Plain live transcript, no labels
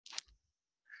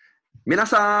皆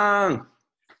さん、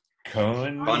こ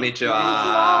んこんにち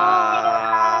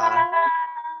は。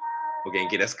お元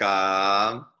気です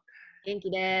か？元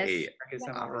気です。Hey,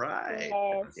 all right.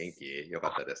 元気よか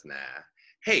ったですね。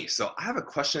Hey, so I have a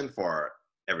question for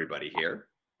everybody here.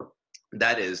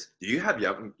 That is, do you have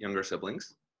younger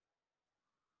siblings?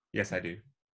 Yes, I do.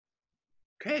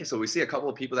 Okay, so we see a couple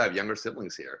of people that have younger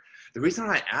siblings here. The reason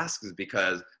I ask is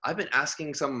because I've been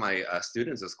asking some of my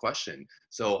students this question.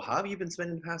 So how have you been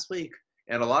spending the past week?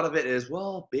 And a lot of it is,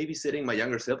 well, babysitting my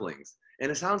younger siblings.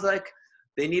 And it sounds like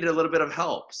they need a little bit of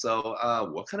help. So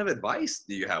what kind of advice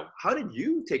do you have? How did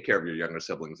you take care of your younger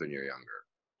siblings when you were younger?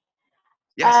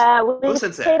 Yes, we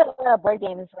Sensei. played a lot of board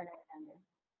games when I was younger.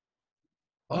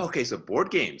 Oh, okay, so board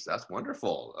games. That's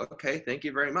wonderful. Okay, thank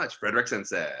you very much. Frederick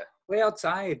Sensei. Play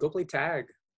outside, go play tag,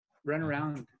 run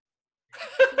around.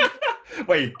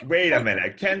 Wait a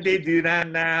minute. Can they do that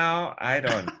now? I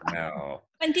don't know.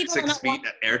 When people 6 feet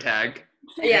air tag.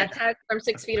 Yeah, tag from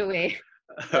 6 feet away.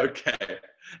 Okay.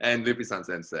 And Lupi-san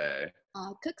Sensei.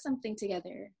 cook something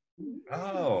together.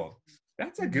 Oh,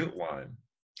 that's a good one.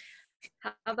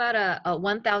 How about a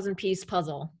 1,000-piece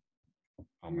puzzle?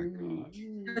 Oh my gosh.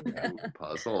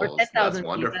 Puzzles. That's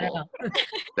wonderful.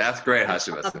 That's great,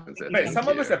 Hashima Sensei. But some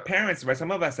of us are parents, but some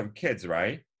of us have kids,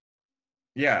 right?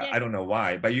 Yeah, Yes. I don't know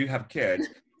why, but you have kids.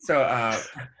 So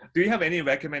do you have any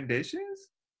recommendations?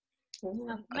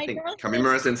 I think girls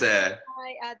Kamimura Sensei.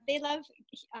 they love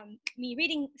me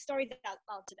reading stories out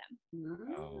loud to them.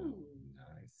 Oh,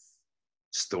 nice.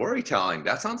 Storytelling.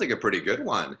 That sounds like a pretty good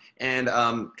one. And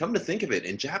come to think of it,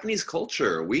 in Japanese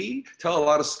culture, we tell a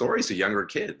lot of stories to younger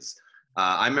kids.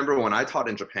 I remember when I taught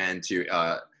in Japan to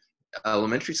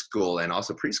elementary school and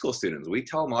also preschool students, we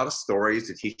tell them a lot of stories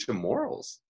to teach them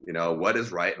morals. You know, what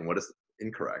is right and what is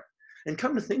incorrect. And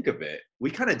come to think of it, we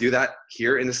kind of do that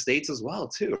here in the States as well,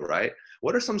 too, right?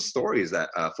 What are some stories that,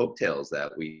 folk tales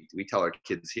that we tell our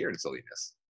kids here in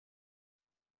Silliness?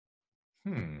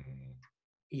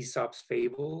 Aesop's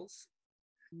Fables.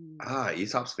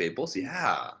 Aesop's Fables,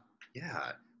 yeah.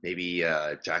 Maybe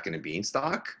Jack and the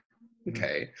Beanstalk.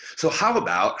 Okay. So how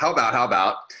about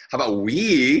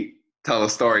we tell a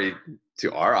story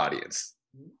to our audience?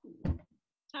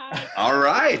 All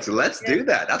right, let's do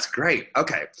that. That's great.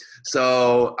 Okay.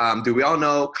 So do we all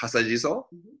know Kasajiso?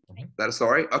 Is that a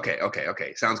story? Okay.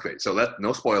 Sounds great. So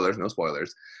no spoilers.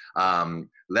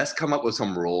 Let's come up with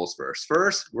some rules first.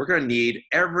 First, we're gonna need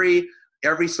every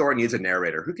story needs a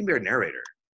narrator. Who can be a narrator?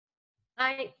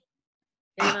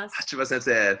 Hachima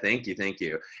Sensei, thank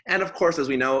you. And of course, as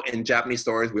we know, in Japanese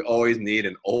stories, we always need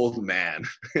an old man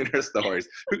in our stories.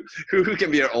 Who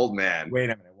can be an old man? Wait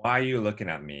a minute. Why are you looking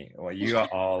at me? Well, you are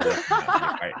all looking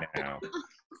at me right now.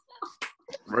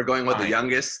 We're going with the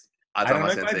youngest. I don't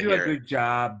know if I do a good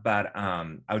job, but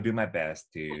I'll do my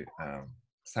best to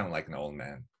sound like an old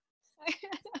man.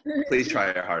 Please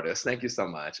try your hardest. Thank you so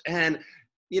much. And,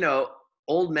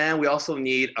 old man, we also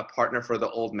need a partner for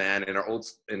the old man in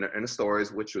the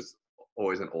stories, which was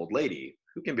always an old lady.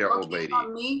 Who can be our old lady?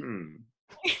 Not me.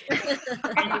 Can you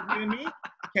hear me?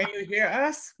 Can you hear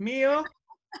us, Mio?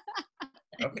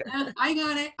 Okay. I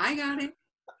got it.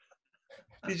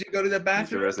 Did you go to the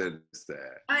bathroom?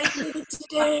 I did it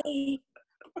today.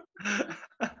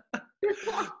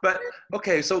 But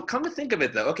okay, so come to think of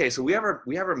it though. Okay, so we have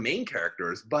our main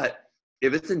characters, but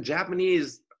if it's in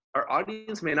Japanese, our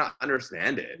audience may not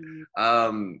understand it.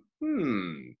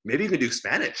 Maybe you can do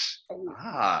Spanish.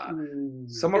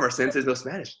 Some of our senseis know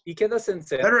Spanish. Ikeda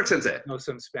Sensei. Frederick Sensei. Know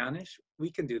some Spanish?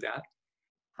 We can do that.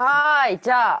 はい、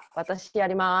じゃあ私や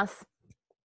ります。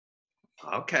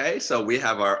Okay, so we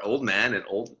have our old man and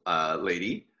old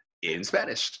lady in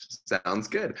Spanish. Sounds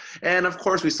good. And of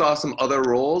course, we saw some other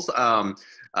roles.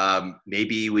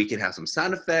 Maybe we can have some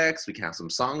sound effects. We can have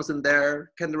some songs in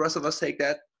there. Can the rest of us take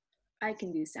that? I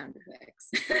can do sound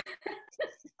effects.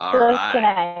 All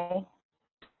right.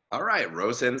 All right,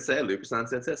 Rose Sensei, Lupi-san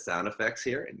Sensei, sound effects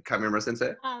here, and Kamimura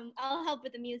Sensei. I'll help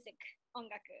with the music.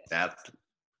 Ongaku.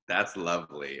 That's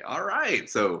lovely. All right,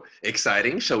 so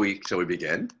exciting. Shall we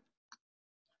begin?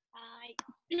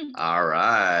 All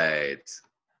right.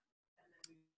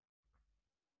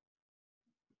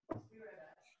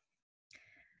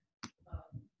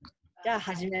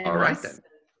 All right then.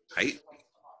 はい。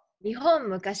日本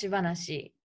昔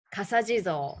話、笠地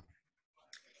蔵。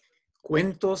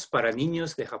Cuentos para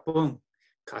niños de Japón.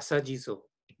 Kasajizo.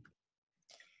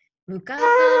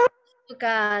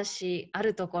 昔あ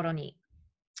るところに。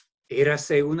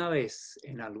Érase una vez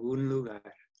en algún lugar.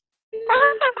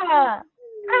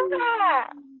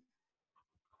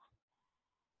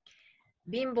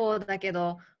 貧乏だけ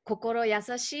ど心優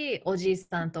しいおじい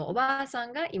さんとおばあさ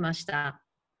んがいました。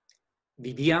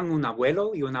Vivían un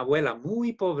abuelo y una abuela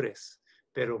muy pobres,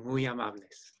 pero muy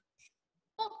amables.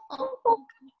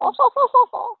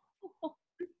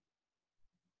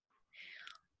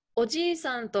 おじい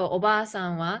さんとおばあさ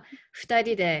んは2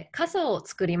人で傘を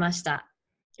作りました。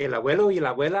El abuelo y la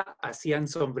abuela hacían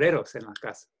sombreros en la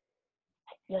casa.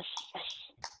 よしよし。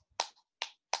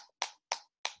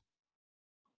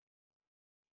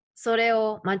それ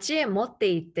を町へ持って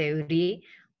行って売り、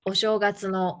お正月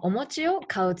のお餅を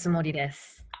買うつもりで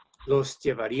す。Los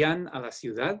llevarían a la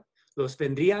ciudad, los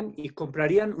vendrían y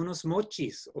comprarían unos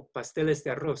mochis o pasteles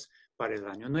de arroz para el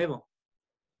año nuevo.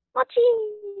 も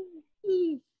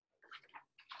ち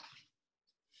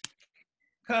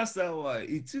傘は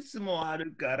5つもあ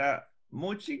るから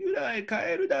餅ぐらい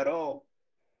買えるだろ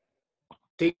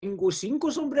Tengo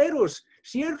 5 sombreros.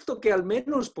 Cierto que al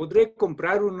menos podré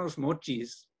comprar unos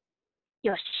mochis.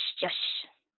 よしよし。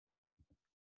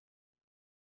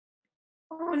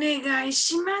お願い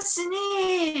します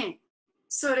ね。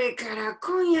それから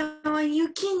今夜は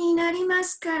雪になりま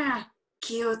すから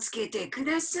気をつけてく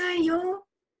ださいよ。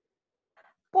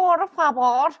Por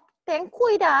favor, ten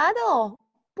cuidado,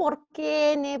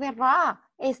 porque neverá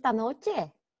esta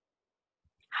noche.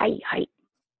 はいはい。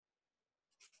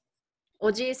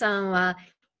おじいさんは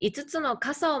5つの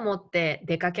傘を持って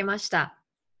出かけました。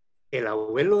El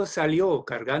abuelo salió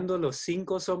cargando los 5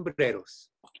 sombreros.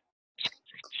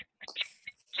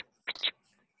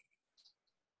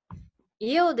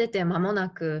 家を出て間もな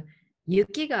く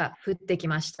雪が降ってき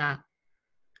ました。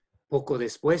Poco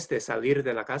después de salir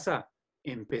de la casa,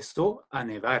 empezó a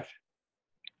nevar.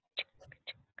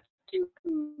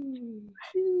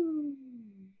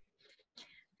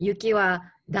 雪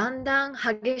はだんだん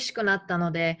激しくなった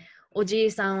ので、おじ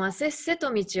いさんはせっせ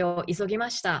と道を急ぎま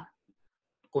した。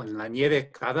Con la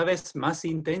nieve cada vez más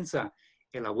intensa,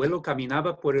 el abuelo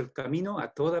caminaba por el camino a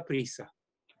toda prisa.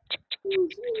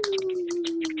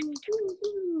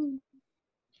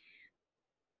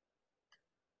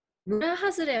 村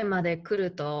外れまで来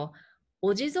ると、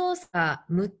お地蔵さんが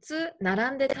6つ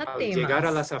並んで立っ Al てい llegar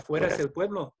a ま las す。 afueras del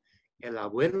pueblo, el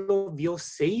abuelo vio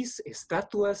 6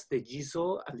 estatuas de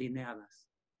Jisoo alineadas.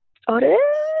 あれ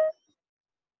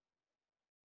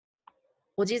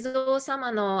お地蔵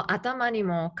様の頭に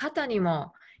も肩に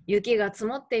も雪が積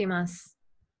もっています。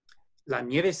La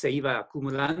nieve se iba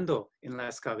acumulando en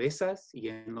las cabezas y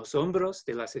en los hombros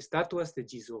de las estatuas de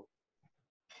Jisoo.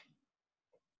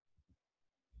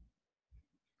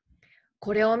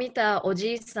 これを見たお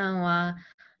じいさんは、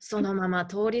そのまま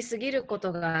通り過ぎるこ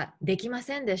とができま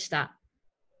せんでした。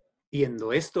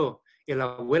Viendo esto, el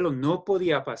abuelo no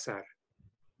podía pasar.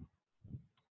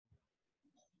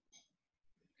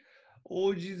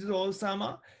 お地蔵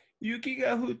様、雪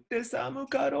が降って寒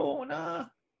かろう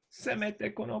な。せめ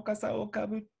てこの傘をか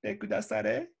ぶってくださ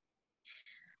れ。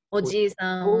おじい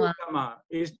さん Oh, は mamá,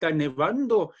 está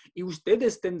nevando y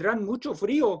ustedes tendrán mucho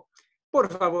frío. Por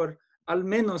favor, al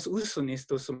menos usen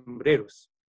estos sombreros.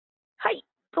 はい、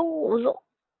どうぞ。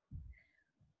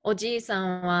おじいさ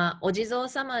んはお地蔵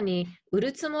様に売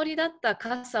るつもりだった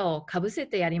傘をかぶせ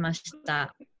てやりまし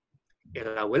た。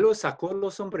El abuelo sacó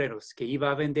los sombreros que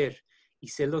iba a vender y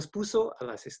se los puso a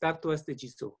las estatuas de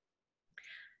Jisoo.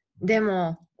 で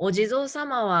も、お地蔵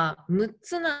様は6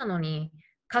つなのに、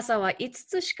傘は5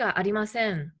つしかありま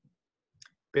せん。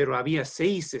Pero había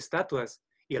 6 estatuas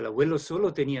y el abuelo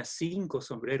solo tenía 5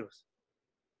 sombreros.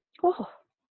 お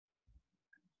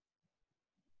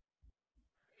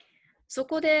そ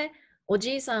こで、お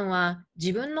じいさんは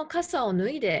自分の傘を脱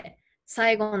いで、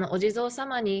最後のお地蔵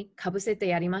様にかぶせて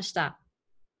やりました。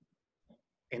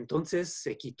Entonces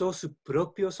se quitó su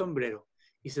propio sombrero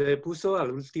y se le puso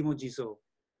al último Jisoo.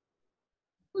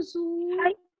 は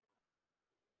い。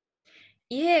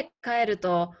家へ帰る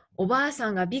と、おばあ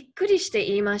さんがびっくりして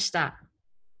言いました。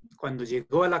Cuando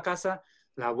llegó a la casa,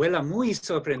 la abuela muy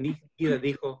sorprendida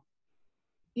dijo,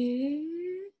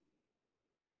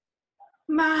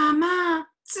 まあま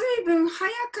あ、ずいぶん早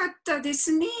かったで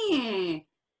すね。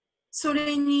そ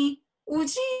れに、お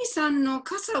じいさんの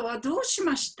傘はどうし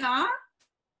ました？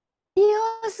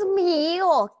 Dios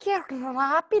mío, qué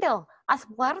rápido has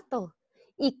muerto.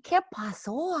 ¿Y qué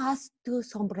pasó a tu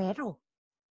sombrero?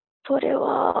 それ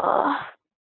は。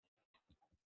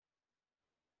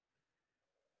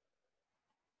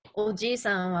おじい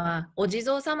さんはお地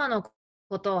蔵様の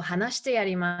ことを話してや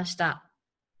りました。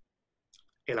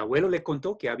el abuelo le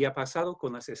contó qué había pasado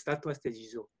con las estatuas de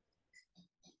Jisoo.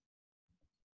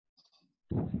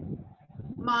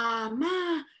 まあま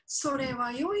あ、それ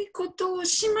は良いことを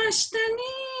しましたね。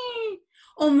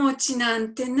お餅な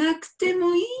んてなくて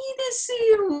もいいです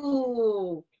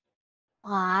よ。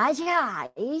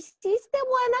Vaya, hiciste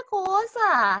buena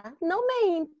cosa. No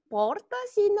me importa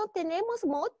si no tenemos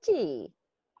mochi.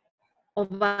 お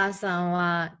ばあさん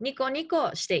はニコニ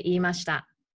コして言いました。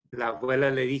 La abuela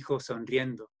le dijo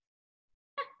sonriendo.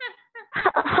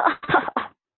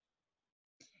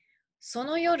 そ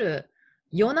の夜、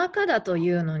夜中だとい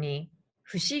うのに、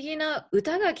不思議な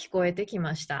歌が聞こえてき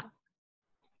ました。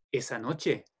 Esa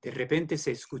noche, de repente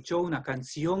se escuchó una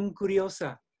canción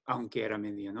curiosa, aunque era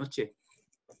medianoche.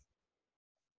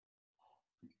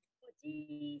 おじ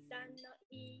いさんの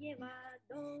家は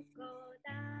どこ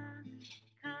だ？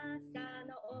傘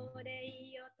のお礼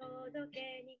を届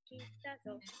けに来た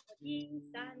ぞ。おじい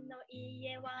さんの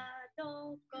家は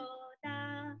どこ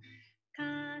だ？傘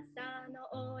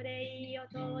のお礼を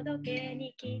届け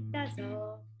に来た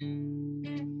ぞ。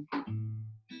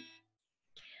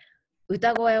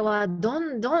歌声はど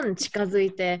んどん近づ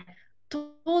いて、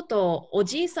とうとうお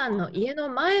じいさんの家の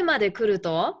前まで来る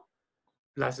と、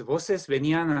 Las voces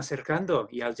venían acercando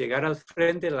y al llegar al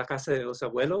frente de la casa de los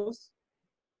abuelos,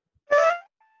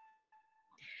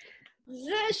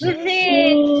 ずし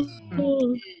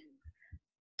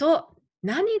と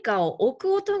何かを置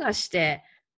く音がして、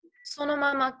その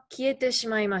まま消えてし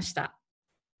まいました。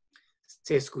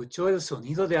 se escuchó el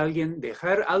sonido de alguien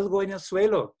dejar algo en el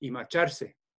suelo y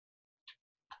marcharse.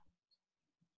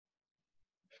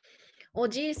 お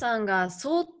じいさんが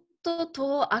そっと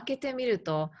戸を開けてみる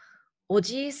と、お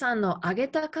じいさんのあげ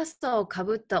た傘をか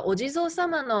ぶったお地蔵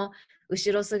様の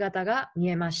後ろ姿が見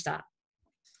えました。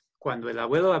 Cuando el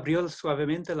abuelo abrió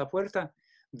suavemente la puerta,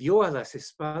 vio a las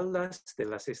espaldas de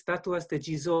las estatuas de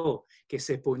Jizo que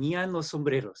se ponían los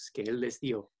sombreros que él les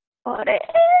dio. あれ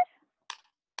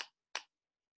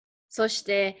そし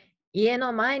て家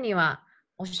の前には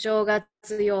お正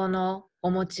月用の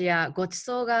お餅やごち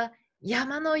そうが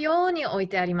山のように置い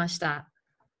てありました。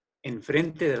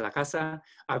 Enfrente de la casa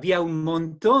había un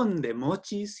montón de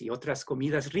mochis y otras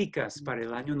comidas ricas para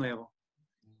el año nuevo.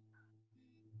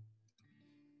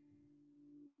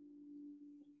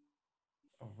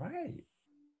 All right.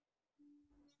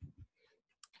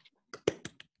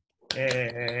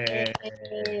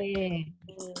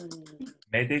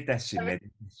 めでたし、めで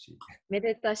たし。め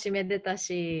でたしめでた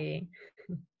し。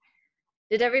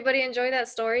Did everybody enjoy that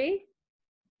story?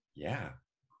 Yeah.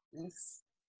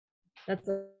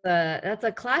 That's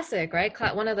a classic, right?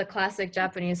 One of the classic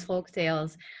Japanese folk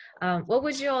tales. What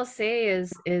would you all say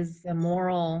is the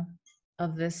moral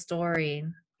of this story?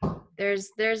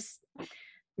 There's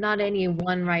not any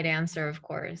one right answer, of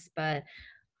course, but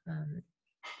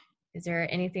is there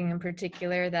anything in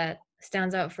particular that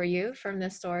stands out for you from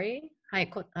this story? Hi,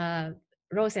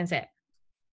 Ro sensei.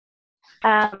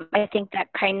 I think that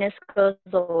kindness goes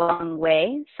a long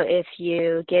way. So if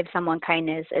you give someone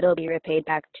kindness, it'll be repaid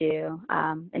back to you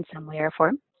in some way or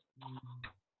form.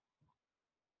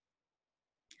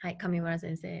 Hi, Kamimura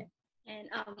sensei. And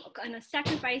kind of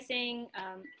sacrificing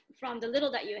from the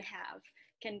little that you have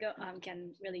can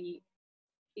really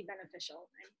be beneficial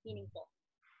and meaningful.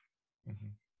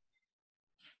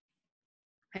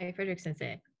 Hi, Frederick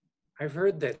sensei. I've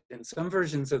heard that in some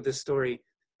versions of this story,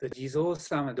 the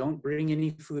Jizo-sama don't bring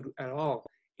any food at all.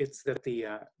 It's that the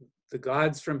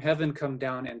gods from heaven come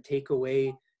down and take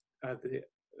away the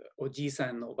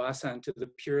Oji-san, Oba-san to the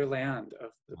pure land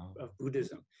of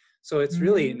Buddhism. So it's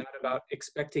really not about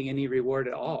expecting any reward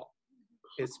at all.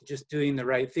 It's just doing the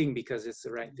right thing because it's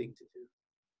the right thing to do.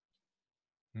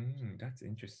 That's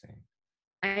interesting.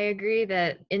 I agree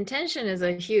that intention is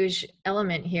a huge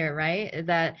element here, right?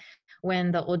 That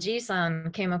when the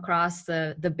Oji-san came across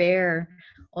the bear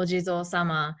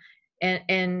Ojizo-sama,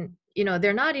 and you know,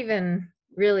 they're not even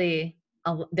really,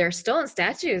 they're stone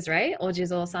statues, right?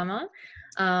 Ojizo-sama.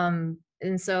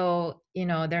 And so, you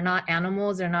know, they're not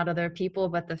animals, they're not other people,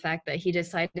 but the fact that he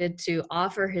decided to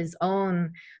offer his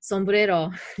own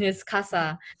sombrero, his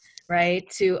casa, right,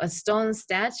 to a stone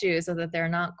statue so that they're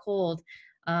not cold.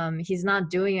 He's not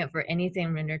doing it for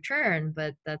anything in return,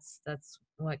 but that's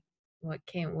what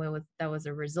came with, that was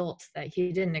a result that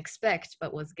he didn't expect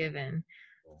but was given.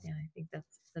 Yeah, I think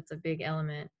that's a big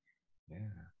element. Yeah.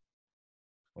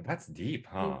 Well, that's deep,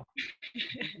 huh?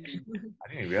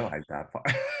 I didn't realize that part.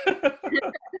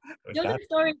 Children's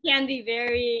story can be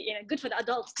very good for the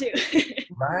adults too.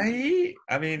 Right?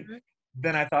 I mean,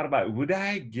 then I thought about, would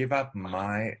I give up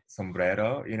my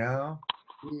sombrero, you know?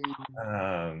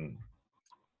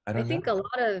 I think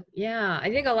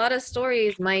a lot of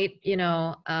stories might,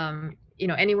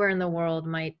 anywhere in the world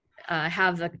might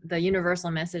have the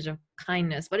universal message of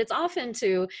kindness, but it's often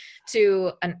to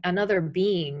another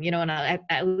being,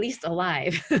 at least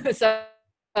alive. So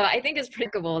I think it's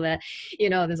pretty cool that, you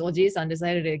know, this Oji-san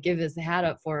decided to give his hat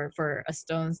up for a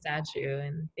stone statue,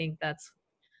 and I think that's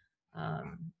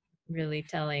really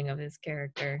telling of his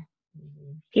character.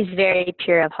 He's very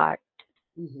pure of heart.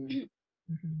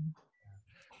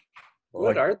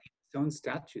 What are these stone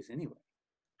statues anyway?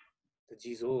 The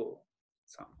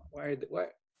Jizo-sama. Why?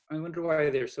 I wonder why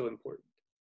they're so important.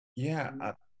 Yeah.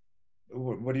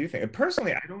 What do you think?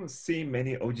 Personally, I don't see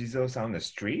many Ojizo-san on the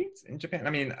streets in Japan. I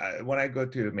mean, when I go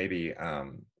to maybe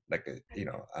like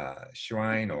a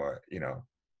shrine or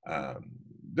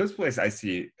those places, I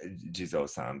see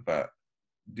Jizo-san. But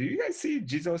do you guys see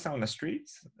Jizo-san on the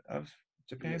streets of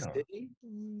Japan?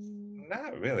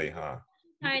 Not really, huh?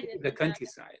 The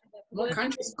countryside. What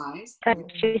countryside?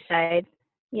 Countryside.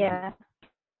 Yeah.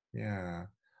 Yeah.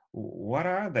 What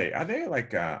are they? Are they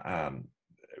like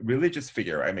religious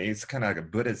figure? I mean, it's kind of like a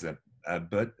Buddhism,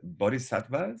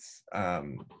 bodhisattvas.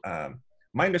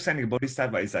 My understanding of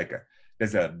bodhisattva is like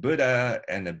there's a Buddha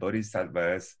and the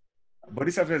bodhisattvas.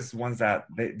 Bodhisattvas ones that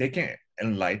they can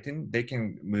enlighten, they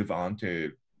can move on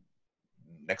to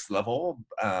next level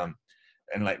and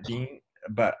like being.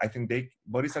 But I think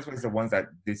bodhisattvas are the ones that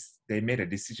they made a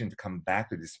decision to come back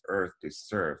to this earth to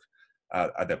serve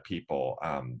other people.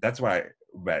 That's what I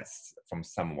read from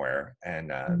somewhere. And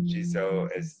Jizo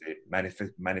is the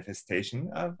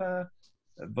manifestation of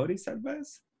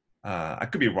bodhisattvas. I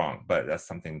could be wrong, but that's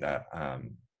something that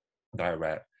I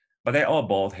read. But they're all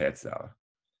bald heads, though.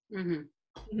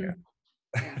 Yeah.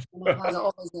 One has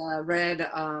always a red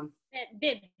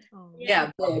bib.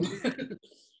 Yeah, bib.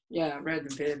 Yeah, red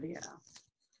bib. Yeah.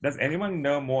 Does anyone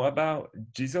know more about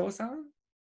Jizo-san?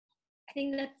 I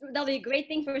think that'll be a great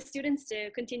thing for students to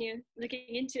continue looking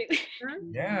into.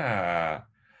 Yeah.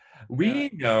 We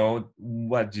know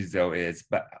what Jizo is,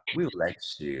 but we'll let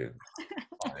you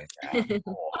find out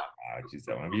more about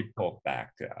Jizo and report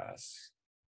back to us.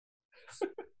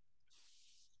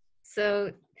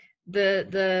 So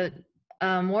the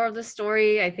more of the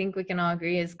story, I think we can all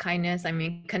agree, is kindness. I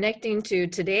mean, connecting to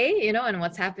today, and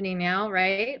what's happening now,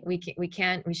 right? We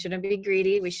shouldn't be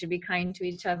greedy. We should be kind to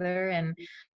each other and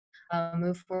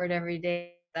move forward every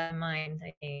day with that in mind,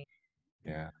 I think.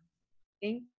 Yeah.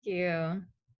 Thank you.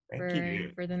 Thank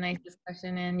you for the nice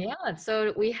discussion. And yeah,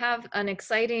 so we have an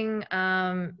exciting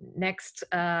next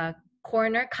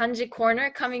corner, Kanji Corner,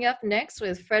 coming up next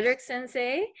with Frederick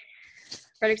Sensei.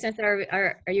 Frederick Sensei,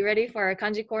 are you ready for our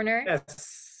Kanji Corner?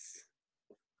 Yes.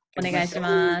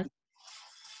 Onegaishimasu.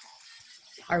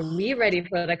 Are we ready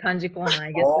for the Kanji Corner?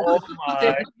 I guess. Oh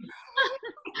my.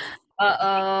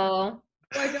 Uh-oh.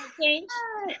 Or don't change.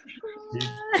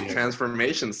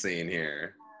 Transformation scene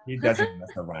here. He doesn't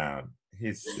mess around.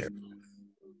 He's serious.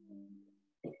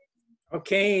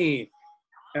 Okay.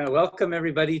 Welcome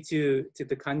everybody to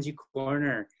the Kanji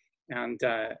Corner. And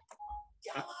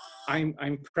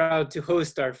I'm proud to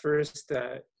host our first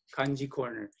Kanji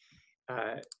Corner.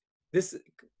 This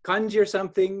kanji are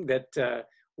something that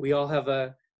we all have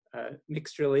a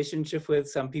mixed relationship with.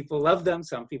 Some people love them,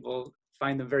 some people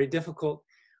find them very difficult.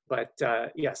 But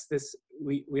yes,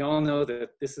 we all know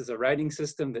that this is a writing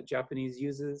system that Japanese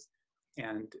uses,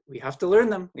 and we have to learn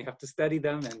them, we have to study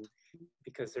them, and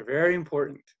because they're very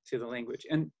important to the language.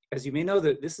 And as you may know,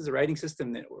 that this is a writing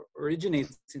system that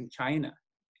originates in China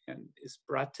and is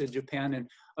brought to Japan and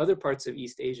other parts of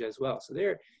East Asia as well. So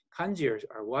their kanji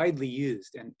are widely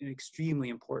used and extremely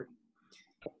important.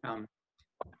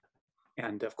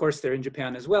 And of course, they're in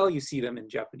Japan as well. You see them in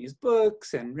Japanese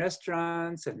books and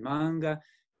restaurants and manga.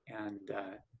 And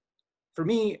for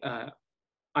me,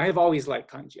 I have always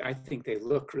liked kanji. I think they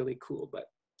look really cool. But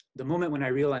the moment when I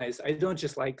realized I don't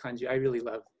just like kanji, I really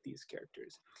love these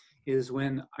characters, is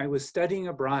when I was studying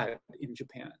abroad in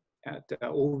Japan at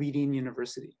Obirin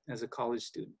University as a college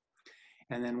student.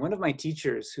 And then one of my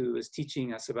teachers who was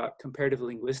teaching us about comparative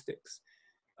linguistics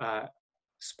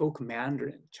spoke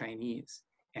Mandarin, Chinese.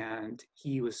 And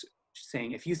he was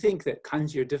saying, if you think that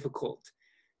kanji are difficult,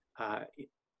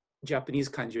 Japanese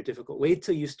kanji are difficult, wait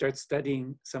till you start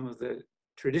studying some of the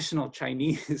traditional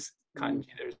Chinese kanji.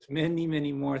 There's many,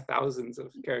 many more thousands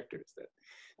of characters that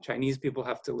Chinese people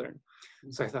have to learn.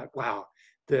 So I thought, wow,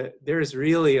 there's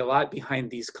really a lot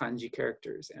behind these kanji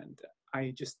characters. And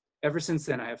I just, ever since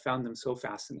then, I have found them so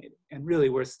fascinating and really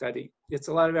worth studying. It's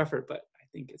a lot of effort, but I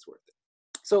think it's worth it.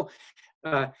 So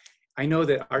I know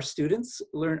that our students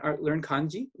learn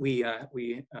kanji. We have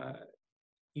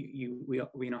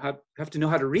to know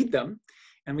how to read them,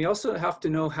 and we also have to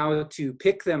know how to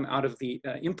pick them out of the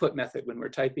input method when we're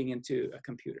typing into a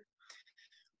computer.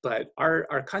 But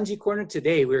our Kanji Corner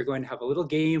today, we're going to have a little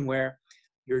game where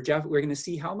we're going to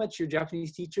see how much your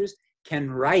Japanese teachers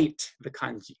can write the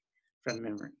kanji from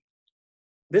memory.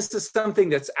 this is something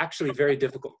that's actually very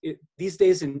difficult. These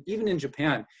days, even in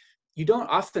Japan, you don't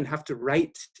often have to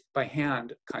write by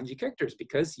hand kanji characters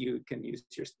because you can use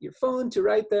your phone to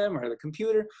write them or the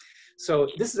computer. So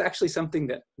this is actually something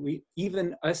that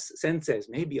even us senseis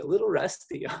may be a little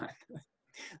rusty on.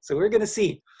 So we're going to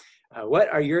see what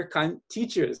are your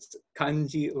teachers'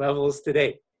 kanji levels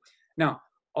today. Now,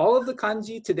 all of the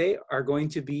kanji today are going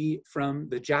to be from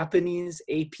the Japanese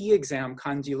AP exam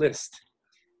kanji list.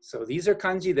 So these are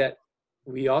kanji that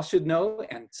we all should know,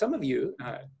 and some of you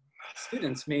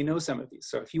students may know some of these.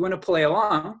 So if you want to play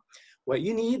along, what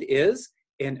you need is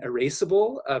an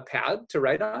erasable pad to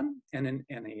write on and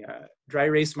a dry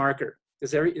erase marker.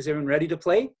 Is everyone ready to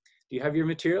play? Do you have your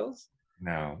materials?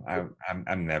 No,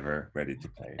 I'm never ready to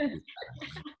play.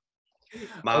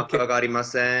 マーカーがありま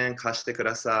せん。貸してく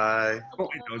ださい。ど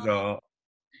うぞ。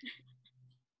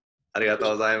ありがとう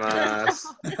ございます。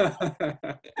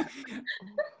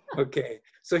Okay,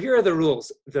 so here are the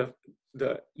rules.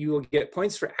 You will get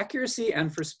points for accuracy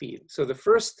and for speed. So the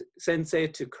first sensei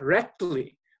to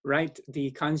correctly write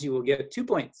the kanji will get 2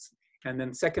 points, and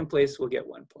then second place will get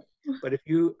 1 point. But if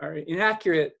you are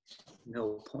inaccurate,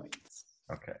 no points.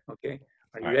 Okay. Okay,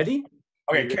 are you ready?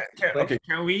 Okay,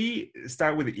 can we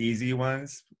start with the easy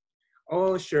ones?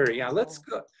 Oh, sure, yeah, let's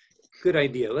go. Good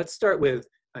idea. Let's start with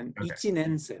an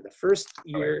ichinensei, the first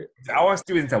year. Our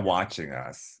students are watching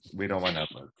us. We don't want to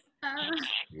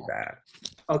do that.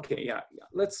 Okay, yeah.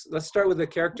 Let's start with a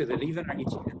character that even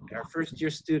our first year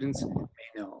students may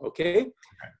know. Okay?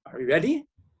 Are you ready?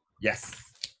 Yes.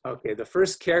 Okay, the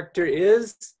first character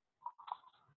is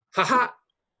Haha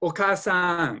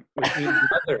Okasan, which means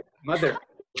mother.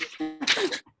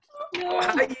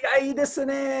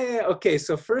 Okay,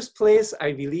 so first place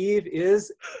I believe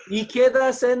is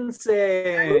Ikeda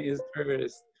Sensei is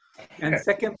first. And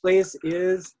second place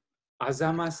is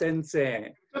Azama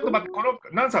Sensei. ちょっと待って、この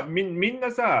なんさみん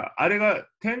なさ、あれが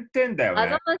点々だよ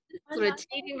ね。それチー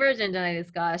ティングバージョンじゃないで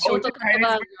すか。ショートカット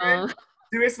バージョン。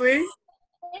Seriously?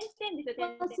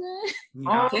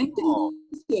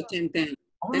 点々。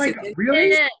Oh my god,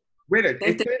 really? Wait a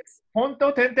minute,本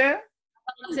当点々?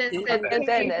 I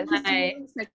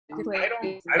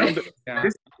don't.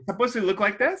 This is supposed to look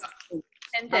like this?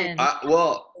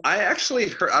 Well, I actually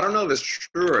heard, I don't know if it's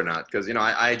true or not, because,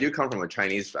 I do come from a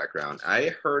Chinese background.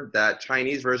 I heard that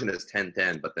Chinese version is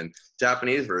 10-10, but then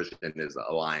Japanese version is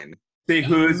a line. See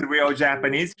who's real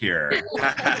Japanese here.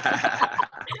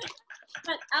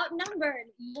 But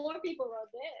outnumbered, more people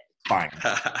wrote it. Fine.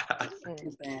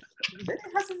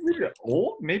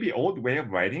 Maybe old way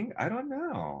of writing? I don't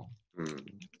know.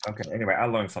 Okay, anyway, I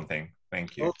learned something.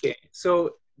 Thank you. Okay,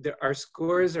 so our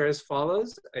scores are as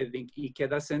follows. I think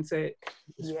Ikeda Sensei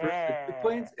is first with 2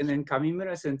 points, and then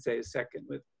Kamimura Sensei is second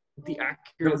with the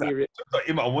accurately written.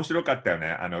 今面白かったよ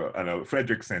ね。フレデ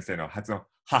リック先生の発音、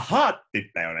ははって言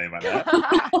ったよね、今ね。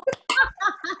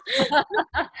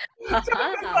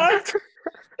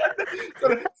そ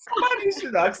れ、スパニッシ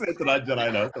ュのアクセントなんじゃな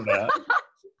いのそれ。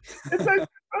It's like,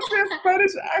 what's a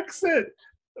Spanish accent?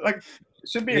 Like,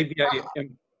 should be. Maybe I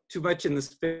am too much in the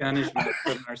Spanish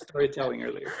from our storytelling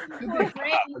earlier.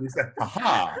 He said,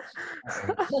 haha.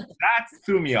 That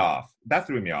threw me off. That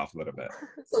threw me off a little bit.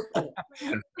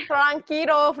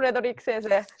 Tranquilo, Frederick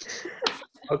sensei.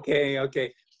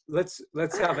 Okay. Let's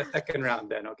have a second round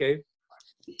then, okay?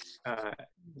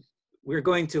 We're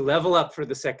going to level up for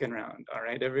the second round. All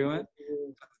right, everyone?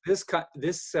 This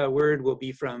word will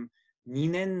be from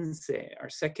Ninensei. Our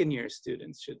second year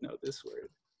students should know this word.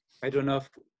 I don't know if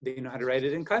they know how to write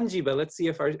it in kanji, but let's see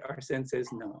if our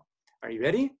senseis know. Are you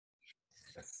ready?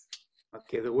 Yes.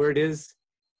 Okay, the word is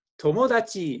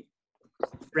tomodachi,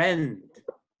 friend.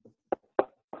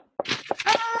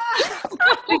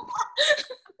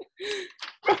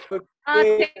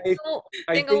 Okay,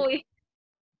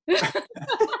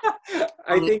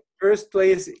 I think first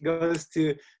place goes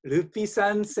to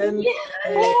Rupi-san Sensei,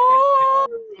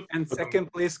 and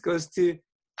second place goes to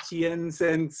Chien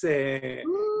Sensei.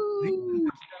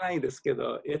 It's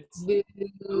a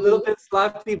little bit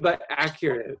sloppy, but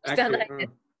accurate.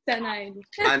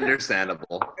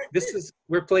 Understandable.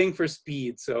 We're playing for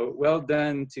speed, so well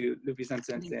done to Rupi-san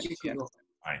Sensei and Chien.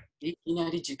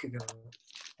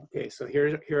 Okay, so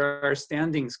here are our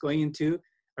standings going into,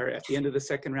 or at the end of the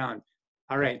second round.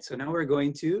 All right, so now we're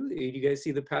going to, you guys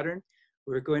see the pattern?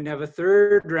 We're going to have a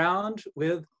third round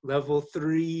with level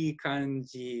 3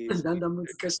 kanjis.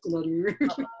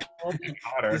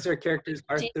 These are characters,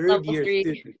 our third year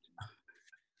students.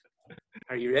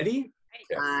 Are you ready?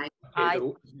 Yes.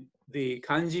 Okay, the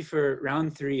kanji for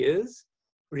round 3 is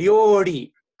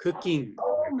ryori, cooking.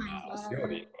 Oh my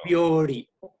god. Ryori.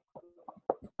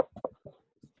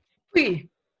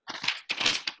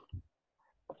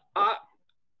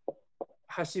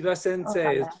 Hashiba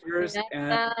sensei is first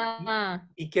and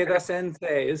Ikeda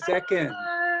sensei is second.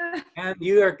 And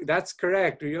that's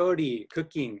correct, Ryori,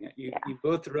 cooking. You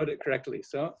both wrote it correctly.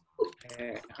 So,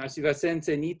 Hashiba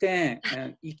sensei 2 点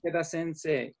and Ikeda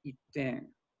sensei 1点.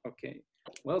 Okay,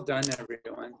 well done,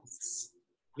 everyone.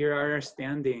 Here are our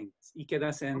standings.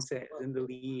 Ikeda sensei is in the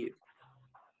lead.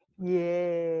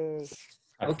 Yay.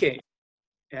 Okay,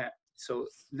 so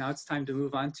now it's time to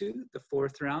move on to the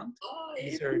 4th round.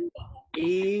 These are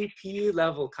AP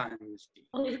level kanji.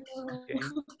 Okay.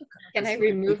 Can I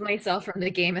remove myself from the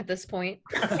game at this point?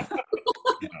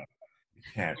 You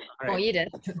can't. All right. Oh, you did.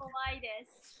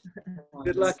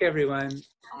 Good luck, everyone.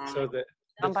 So the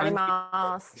kanji 頑張り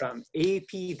ます。 from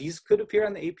AP, these could appear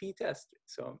on the AP test.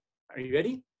 So are you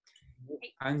ready?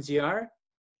 Kanji are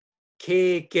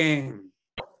経験,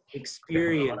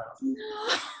 experience.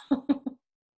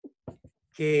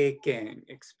 経験,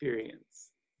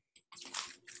 experience.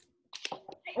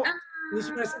 Oh,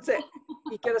 Nishimura sensei,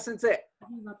 Ikeda sensei.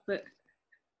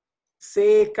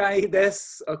 正解で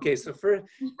す. Okay, so first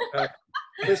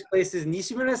place is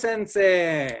Nishimura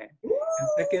sensei. And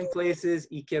second place is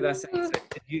Ikeda sensei.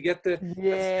 Did you get the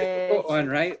difficult one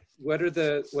right? What are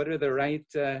the right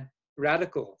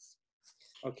radicals?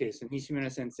 Okay, so Nishimura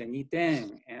sensei 2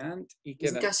点 and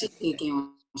Ikeda 難しい経験を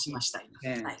しました。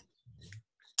 10. はい。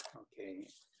 Okay,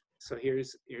 so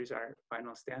here's our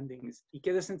final standings.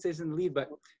 Ikeda sensei's in the lead, but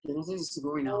池田先生す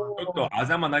ごいな。ちょっと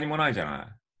頭何もないじゃな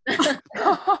い。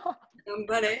頑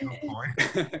張れ。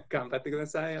頑張ってくだ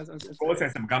さい。高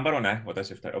先生も頑張ろうね。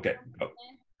私2人。OK。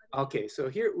Okay, so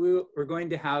here we're going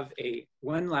to have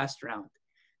one last round.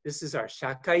 This is our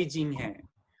社会人編.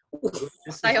 This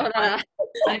is さようなら。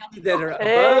 that are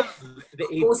above the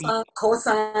AP. 高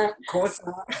三。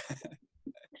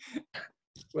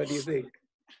 What do you think?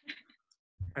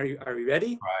 Are we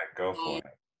ready? Right, go for it.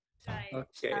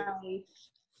 Okay.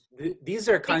 These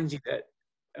are kanji that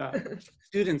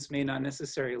students may not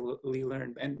necessarily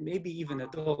learn, and maybe even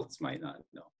adults might not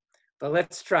know. But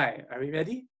let's try. Are we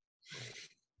ready?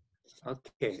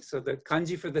 Okay, so the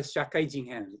kanji for the shakaijin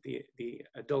hand, the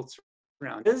adults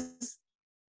round is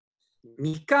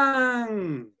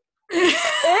mikan.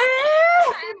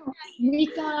 み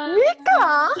かん。み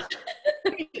かん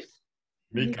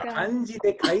ミカ。漢字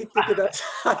で書いてくださ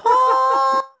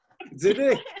い。ず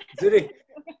るい。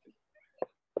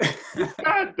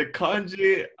だって漢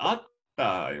字あっ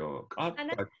たよ。あったっ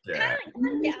け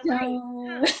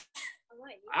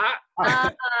あ、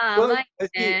甘い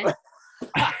ね。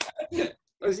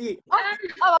惜しい。あ、わかっ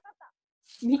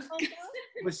た。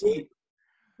惜しい。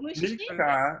ミ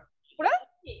カ。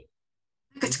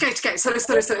近い。それ。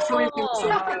そういうそれっ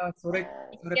ぽい。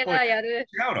池田やる。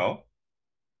違うの？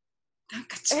なん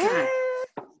か近い。わ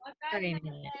かりませ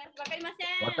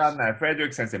ん。わかんない。フレデリッ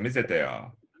ク先生見せて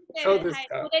よ。そうです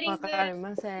か。モデリング。わかり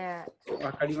ません。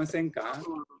わかりませんか？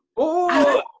おお。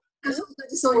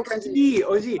そういう感じ。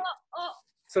惜しい。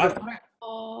それ。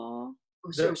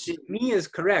惜しい。 Me is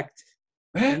correct.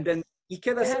 And then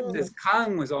Ikeda says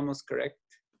Kang was almost correct.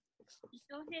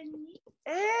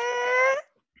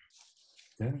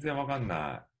 全然わかん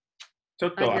ない。ちょ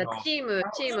っとチーム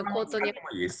コートに。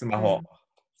スマホ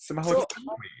使って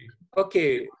もいい？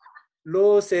 OK。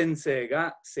ロー先生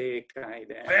が正解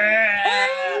で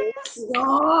す。す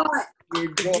ごい。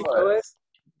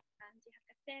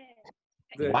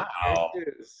Wow.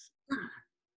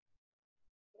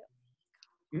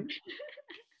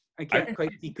 I can't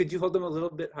quite see. Could you hold them a little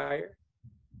bit higher?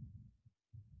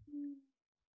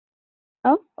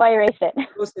 Oh, I erased it.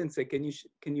 Oh, Sensei, can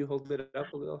you hold it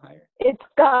up a little higher? It's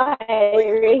gone. I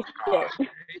erased it.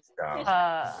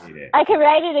 I can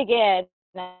write it again.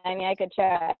 I mean, I could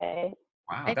try.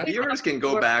 Wow, viewers can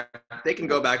go back. They can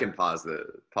go back and pause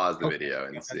the video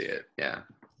and see it. Yeah.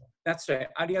 That's right.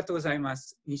 Arigatou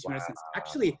gozaimasu, Nishimura sensei.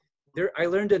 Actually, I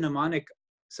learned a mnemonic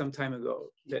some time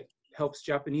ago that helps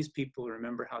Japanese people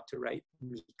remember how to write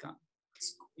mikan.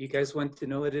 You guys want to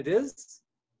know what it is?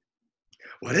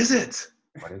 What is it?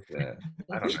 What is it?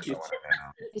 I don't know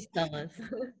now. Just tell us.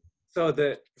 So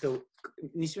the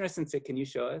Nishimura sensei, can you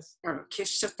show us? 消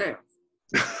しちゃったよ。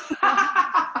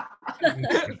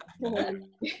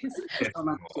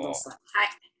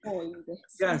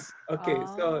Yes. Okay.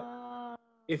 So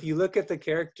if you look at the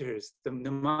characters, the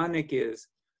mnemonic is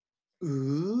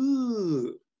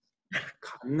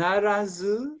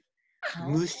Kanarazu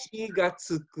mushi ga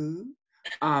tsuku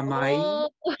amai.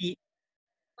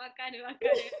 わかる。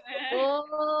お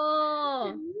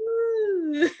ー。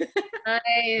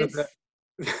Nice.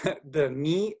 The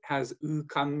mi has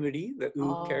kamuri, the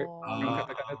character from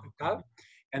katakana to ka,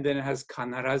 and then it has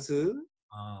kanarazu.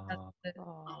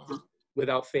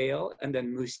 without fail, and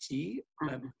then mushi,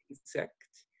 insect.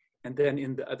 And then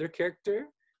in the other character,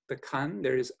 the kan,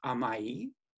 there is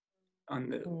amai on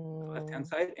the left-hand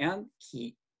side, and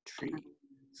ki, tree.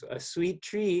 So a sweet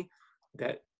tree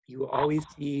that you will always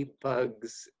see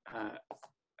bugs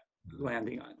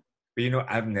landing on. But you know,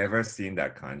 I've never seen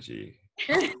that kanji.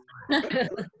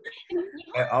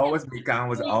 And always mikan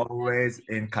was always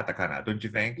in katakana, don't you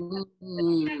think?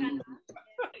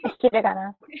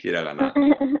 Hiragana. Hiragana.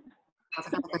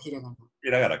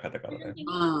 Hiragana, katakana.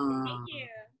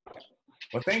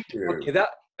 Well, thank you. Okay,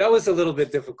 that was a little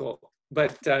bit difficult,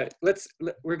 but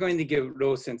we're going to give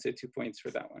Ro Sensei 2 points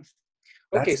for that one.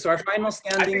 Okay, so our final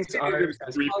standings are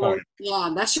as 3 follows. points.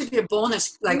 Yeah, that should be a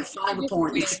bonus, like 5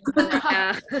 points.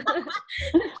 Yeah.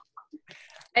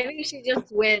 I think she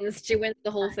just wins. She wins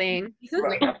the whole thing. Should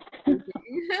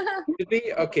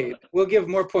we? Okay, we'll give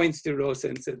more points to Ro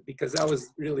Sensei because that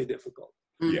was really difficult.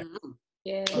 Yeah.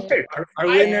 Yay. Okay, Our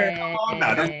winner, Yay.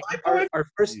 our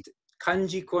first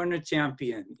Kanji Corner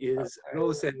champion is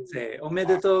Ro Sensei.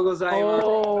 Omedetou gozaimasu.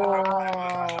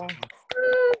 Oh.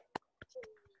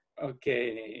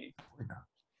 Okay.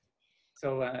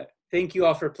 So thank you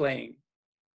all for playing,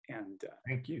 and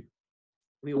Thank you.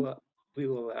 we will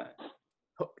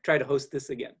try to host this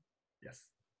again. Yes.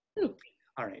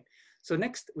 All right. So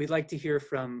next, we'd like to hear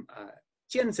from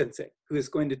Chien Sensei, who is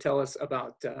going to tell us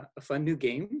about a fun new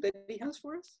game that he has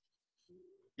for us.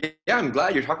 Yeah, I'm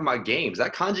glad you're talking about games.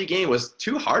 That kanji game was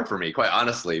too hard for me, quite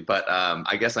honestly, but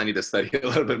I guess I need to study a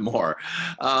little bit more.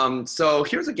 So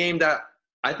here's a game that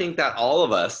I think that all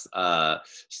of us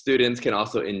students can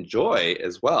also enjoy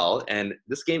as well. And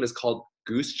this game is called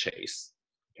Goosechase.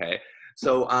 Okay,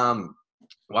 so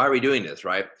why are we doing this,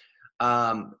 right?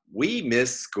 We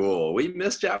miss school. We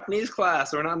miss Japanese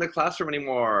class. We're not in the classroom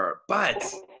anymore. But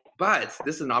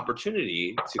this is an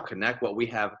opportunity to connect what we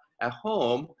have at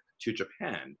home to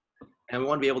Japan. And we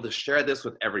want to be able to share this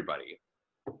with everybody.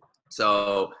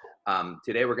 So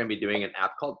today we're going to be doing an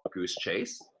app called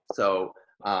Goosechase. So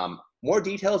more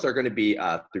details are going to be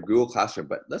through Google Classroom,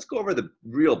 but let's go over the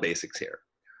real basics here.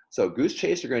 So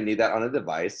Goosechase, you're going to need that on a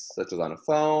device, such as on a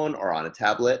phone or on a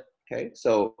tablet. Okay,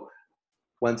 so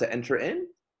when to enter in,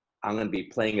 I'm going to be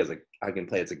playing I can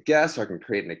play as a guest, or I can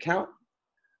create an account.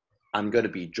 I'm going to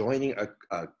be joining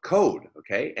a code,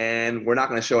 okay? And we're not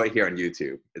going to show it here on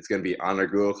YouTube. It's going to be on our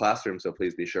Google Classroom, so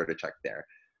please be sure to check there.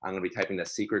 I'm going to be typing the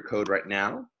secret code right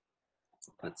now.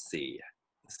 Let's see.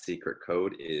 The secret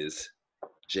code is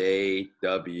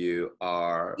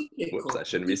JWR. Whoops, I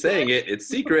shouldn't be saying it. It's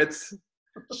secrets.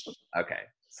 Okay,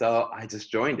 so I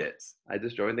just joined it. I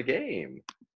just joined the game.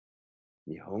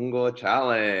 Nihongo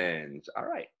challenge. All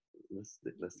right,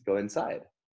 let's go inside.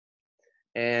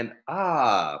 And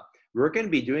we're going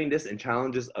to be doing this in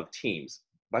challenges of teams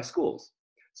by schools.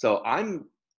 So I'm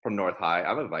from North High.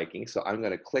 I'm a Viking, so I'm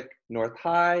going to click North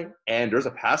High, and there's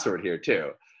a password here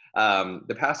too.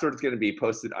 The password is going to be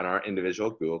posted on our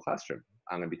individual Google Classroom.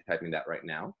 I'm going to be typing that right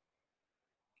now.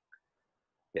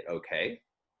 Hit OK.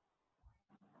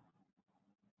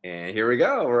 And here we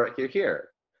go. We're here.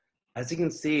 As you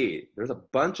can see, there's a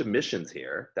bunch of missions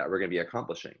here that we're going to be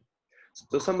accomplishing.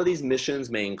 So some of these missions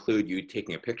may include you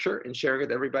taking a picture and sharing it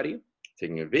with everybody,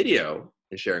 taking a video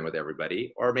and sharing with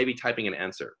everybody, or maybe typing an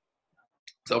answer.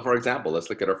 So for example, let's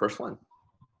look at our first one.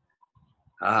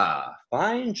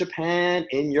 Find Japan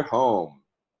in your home.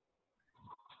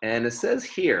 And it says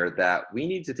here that we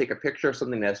need to take a picture of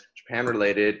something that's Japan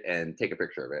related and take a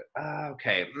picture of it.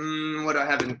 Okay, what do I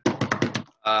have in?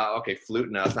 Okay,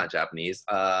 flute, no, it's not Japanese.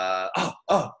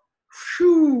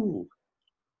 Phew.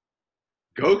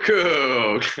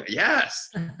 Goku, yes,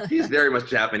 he's very much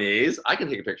Japanese. I can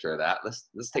take a picture of that.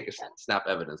 Let's take a snap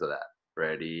evidence of that.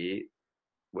 Ready?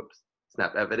 Whoops,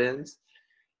 snap evidence.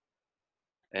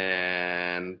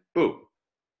 And boom.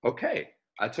 Okay,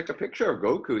 I took a picture of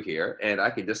Goku here, and I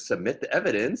can just submit the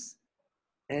evidence.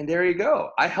 And there you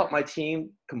go. I helped my team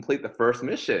complete the first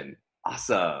mission.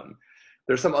 Awesome.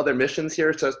 There's some other missions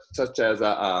here, such as,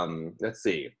 let's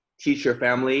see, teach your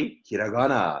family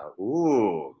hiragana.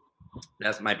 Ooh.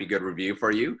 That might be good review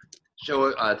for you.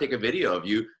 Take a video of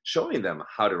you showing them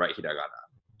how to write hiragana.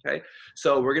 Okay,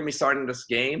 so we're gonna be starting this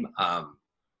game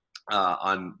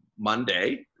on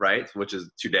Monday, right? Which is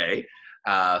today.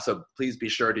 So please be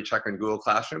sure to check on Google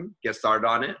Classroom, get started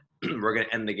on it. We're gonna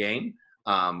end the game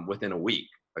within a week.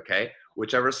 Okay,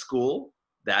 whichever school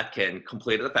that can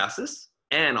complete it the fastest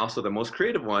and also the most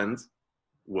creative ones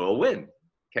will win.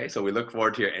 Okay, so we look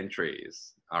forward to your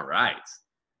entries. All right.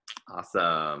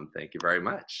 Awesome. Thank you very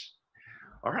much.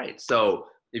 All right. So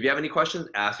if you have any questions,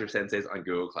 ask your senseis on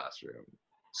Google Classroom.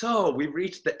 So we've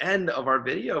reached the end of our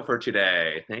video for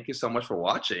today. Thank you so much for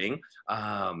watching.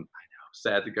 I know,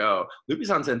 sad to go.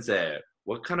 Lupi-san sensei,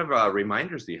 what kind of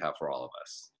reminders do you have for all of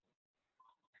us?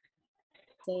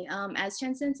 Okay, as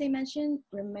Chen Sensei mentioned,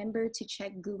 remember to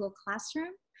check Google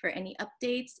Classroom for any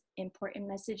updates, important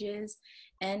messages,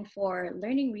 and for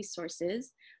learning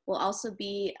resources. We'll also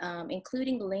be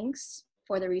including links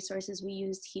for the resources we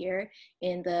used here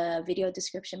in the video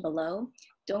description below.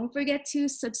 Don't forget to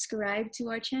subscribe to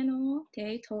our channel,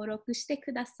 okay? 登録して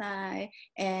ください.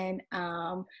 And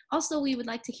also, we would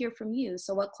like to hear from you.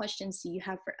 So what questions do you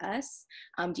have for us?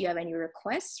 Do you have any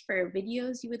requests for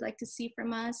videos you would like to see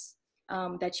from us?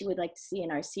 That you would like to see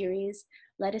in our series,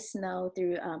 let us know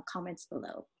through comments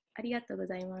below. ありがとうご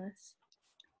ざいます。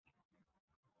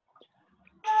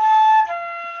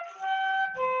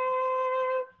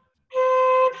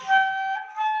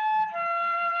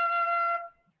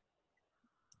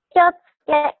気をつ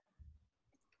け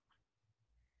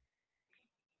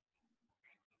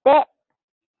て。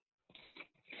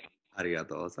ありが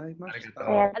とうございました。あ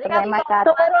りがとうございました。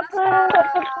登録して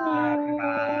ね。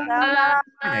バ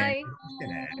イバイ。して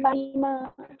ね。バイ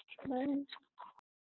バイ。